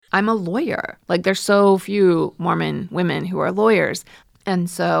I'm a lawyer. Like, there's so few Mormon women who are lawyers. And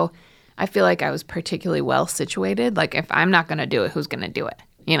so I feel like I was particularly well situated. Like, if I'm not going to do it, who's going to do it?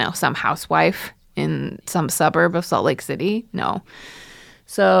 You know, some housewife in some suburb of Salt Lake City? No.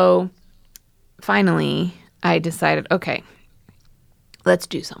 So finally, I decided, okay, let's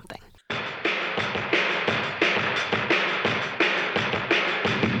do something.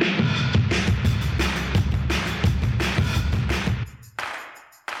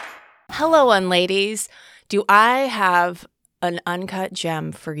 Hello, unladies. Do I have an uncut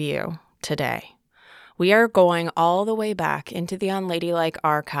gem for you today? We are going all the way back into the Unladylike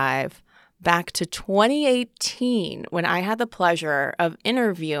archive, back to 2018, when I had the pleasure of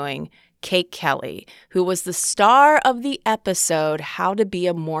interviewing Kate Kelly, who was the star of the episode How to Be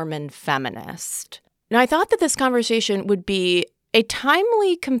a Mormon Feminist. Now, I thought that this conversation would be a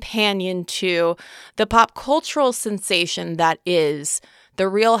timely companion to the pop cultural sensation that is The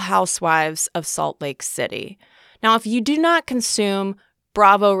Real Housewives of Salt Lake City. Now, if you do not consume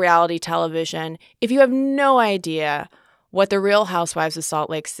Bravo reality television, if you have no idea what The Real Housewives of Salt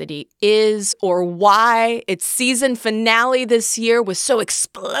Lake City is or why its season finale this year was so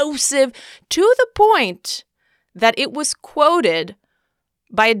explosive to the point that it was quoted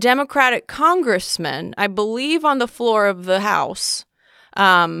by a Democratic congressman, I believe on the floor of the House,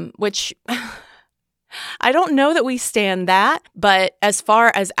 which I don't know that we stand that, but as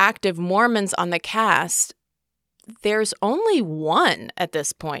far as active Mormons on the cast, there's only one at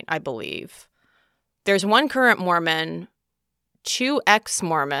this point, I believe. There's one current Mormon, two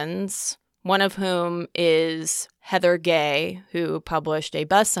ex-Mormons, one of whom is Heather Gay, who published a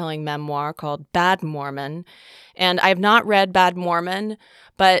best-selling memoir called Bad Mormon. And I've not read Bad Mormon,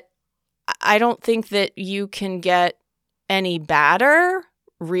 but I don't think that you can get any badder,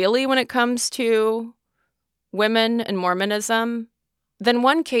 really, when it comes to women and Mormonism than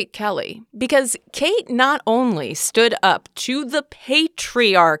one Kate Kelly. Because Kate not only stood up to the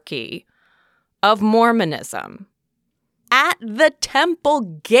patriarchy of Mormonism at the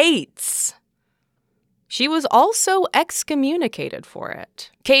temple gates, she was also excommunicated for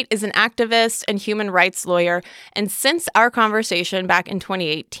it. Kate is an activist and human rights lawyer, and since our conversation back in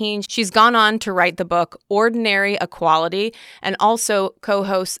 2018, she's gone on to write the book Ordinary Equality and also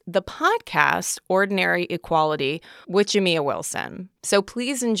co-hosts the podcast Ordinary Equality with Jamia Wilson. So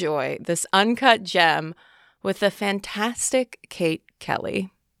please enjoy this uncut gem with the fantastic Kate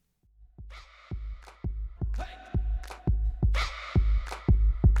Kelly.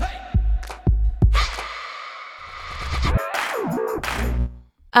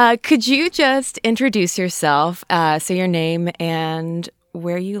 Could you just introduce yourself, say your name and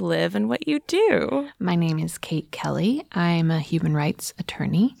where you live and what you do? My name is Kate Kelly. I'm a human rights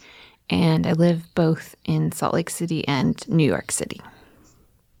attorney, and I live both in Salt Lake City and New York City.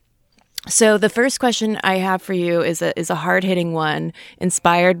 So the first question I have for you is a hard-hitting one,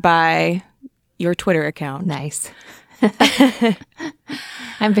 inspired by your Twitter account. Nice.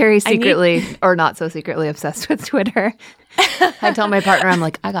 I'm very secretly, or not so secretly, obsessed with Twitter. I tell my partner, I'm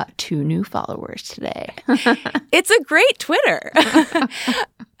like, I got 2 new followers today. It's a great Twitter.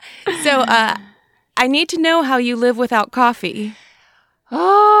 So I need to know how you live without coffee.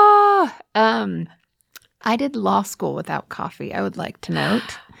 Oh, I did law school without coffee, I would like to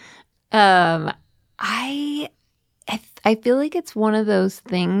note. I feel like it's one of those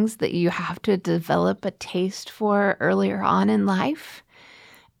things that you have to develop a taste for earlier on in life.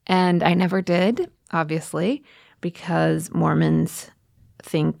 And I never did, obviously, because Mormons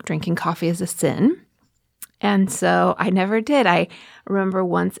think drinking coffee is a sin. And so I never did. I remember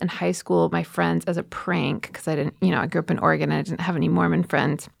once in high school, my friends, as a prank, because I grew up in Oregon and I didn't have any Mormon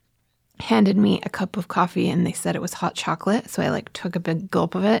friends, handed me a cup of coffee and they said it was hot chocolate. So I took a big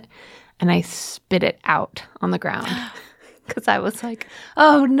gulp of it and I spit it out on the ground because I was like,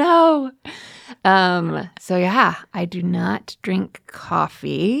 oh no. So yeah, I do not drink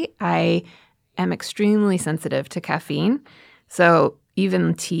coffee. I am extremely sensitive to caffeine. So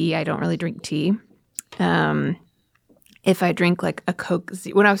even tea, I don't really drink tea. If I drink like a Coke,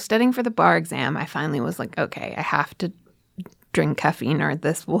 when I was studying for the bar exam, I finally was like, okay, I have to drink caffeine or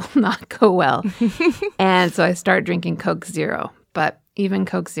this will not go well. And so I started drinking Coke Zero. But even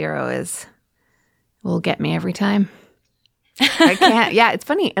Coke Zero will get me every time. I can't. Yeah, it's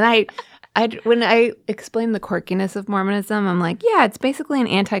funny. And when I explain the quirkiness of Mormonism, I'm like, yeah, it's basically an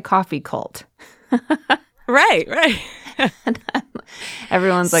anti-coffee cult. Right. And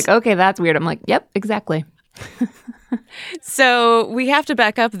everyone's like, okay, that's weird. I'm like, yep, exactly. So we have to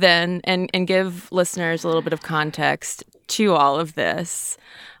back up then and give listeners a little bit of context to all of this.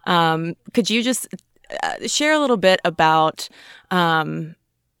 Could you just share a little bit about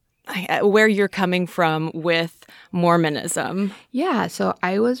where you're coming from with Mormonism. Yeah, so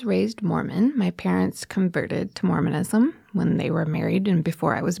I was raised Mormon. My parents converted to Mormonism when they were married and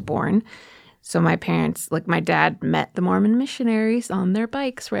before I was born. So my parents, like my dad, met the Mormon missionaries on their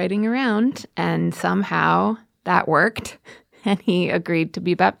bikes riding around, and somehow that worked, and he agreed to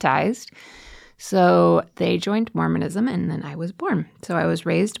be baptized. So they joined Mormonism, and then I was born. So I was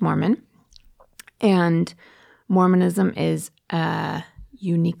raised Mormon, and Mormonism is a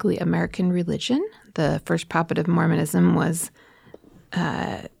uniquely American religion. The first prophet of Mormonism was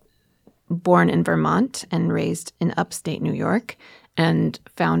born in Vermont and raised in upstate New York and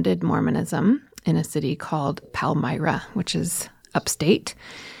founded Mormonism in a city called Palmyra, which is upstate,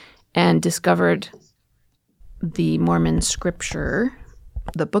 and discovered the Mormon scripture,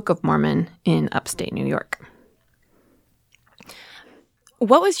 the Book of Mormon, in upstate New York.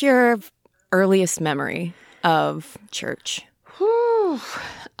 What was your earliest memory of church? Whew.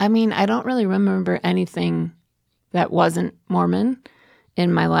 I mean, I don't really remember anything that wasn't Mormon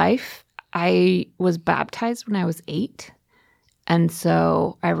in my life. I was baptized when I was 8, and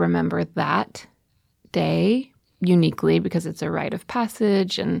so I remember that day uniquely because it's a rite of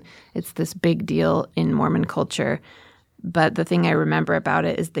passage and it's this big deal in Mormon culture. But the thing I remember about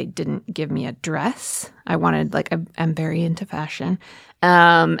it is they didn't give me a dress. I wanted, like, I'm very into fashion.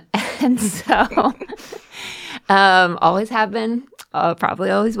 And so always have been, probably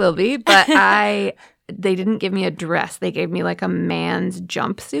always will be. But they didn't give me a dress. They gave me like a man's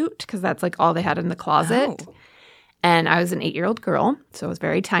jumpsuit because that's like all they had in the closet. Oh. And I was an 8-year-old girl, so I was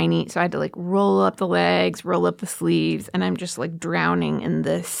very tiny. So I had to like roll up the legs, roll up the sleeves, and I'm just like drowning in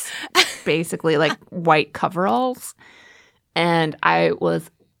this basically like white coveralls. And I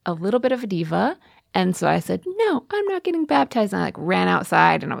was a little bit of a diva. And so I said, no, I'm not getting baptized. And I like ran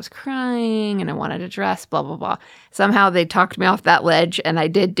outside and I was crying and I wanted a dress, blah, blah, blah. Somehow they talked me off that ledge and I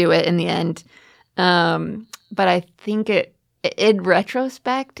did do it in the end. But I think in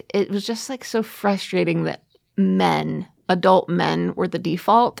retrospect, it was just like so frustrating that adult men were the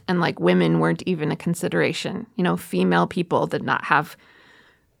default and like women weren't even a consideration. You know, female people did not have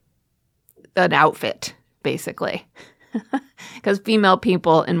an outfit, basically. Because female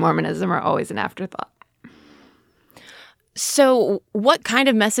people in Mormonism are always an afterthought. So what kind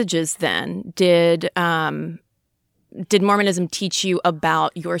of messages then did Mormonism teach you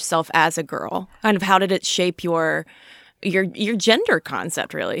about yourself as a girl? Kind of how did it shape your gender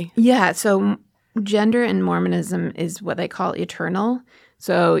concept, really? Yeah, so gender in Mormonism is what they call eternal.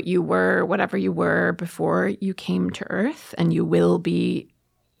 So you were whatever you were before you came to Earth, and you will be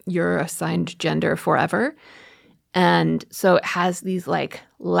your assigned gender forever. And so it has these like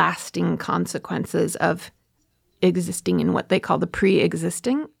lasting consequences of existing in what they call the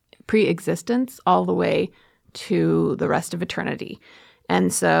pre-existence all the way to the rest of eternity.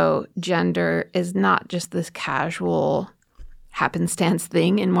 And so gender is not just this casual happenstance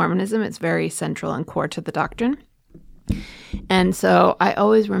thing in Mormonism. It's very central and core to the doctrine. And so I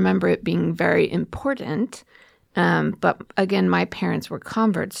always remember it being very important. But again, my parents were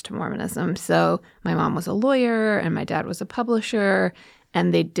converts to Mormonism. So my mom was a lawyer and my dad was a publisher,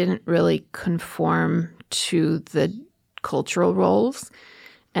 and they didn't really conform to the cultural roles.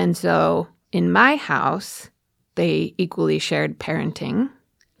 And so in my house, they equally shared parenting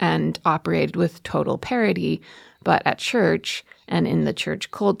and operated with total parity. But at church and in the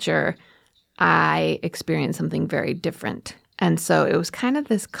church culture, I experienced something very different. And so it was kind of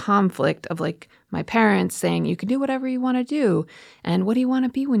this conflict of like my parents saying, you can do whatever you want to do. And what do you want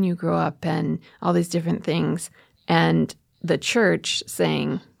to be when you grow up? And all these different things. And the church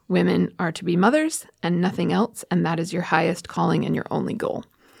saying women are to be mothers and nothing else. And that is your highest calling and your only goal.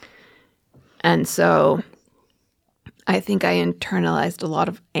 And so I think I internalized a lot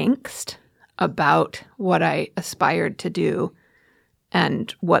of angst about what I aspired to do and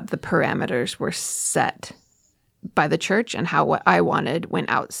what the parameters were set by the church and how what I wanted went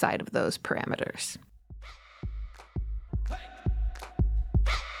outside of those parameters.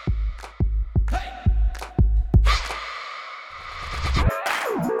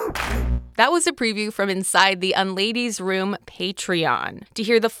 That was a preview from inside the Unladies Room Patreon. To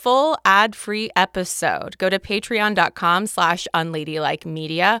hear the full ad-free episode, go to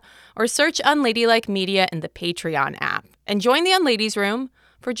patreon.com/unladylikemedia or search Unladylike Media in the Patreon app and join the Unladies Room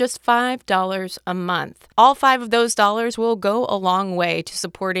for just $5 a month. All 5 of those dollars will go a long way to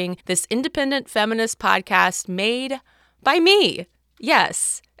supporting this independent feminist podcast made by me.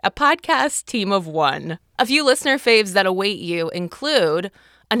 Yes, a podcast team of one. A few listener faves that await you include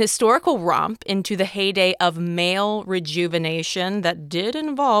an historical romp into the heyday of male rejuvenation that did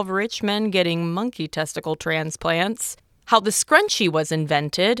involve rich men getting monkey testicle transplants, how the scrunchie was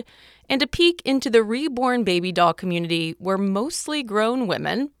invented, and a peek into the reborn baby doll community where mostly grown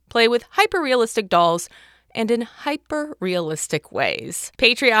women play with hyper-realistic dolls and in hyper-realistic ways.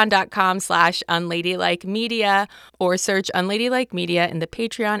 Patreon.com/unladylikemedia or search Unladylike Media in the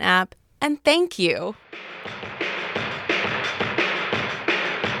Patreon app. And thank you.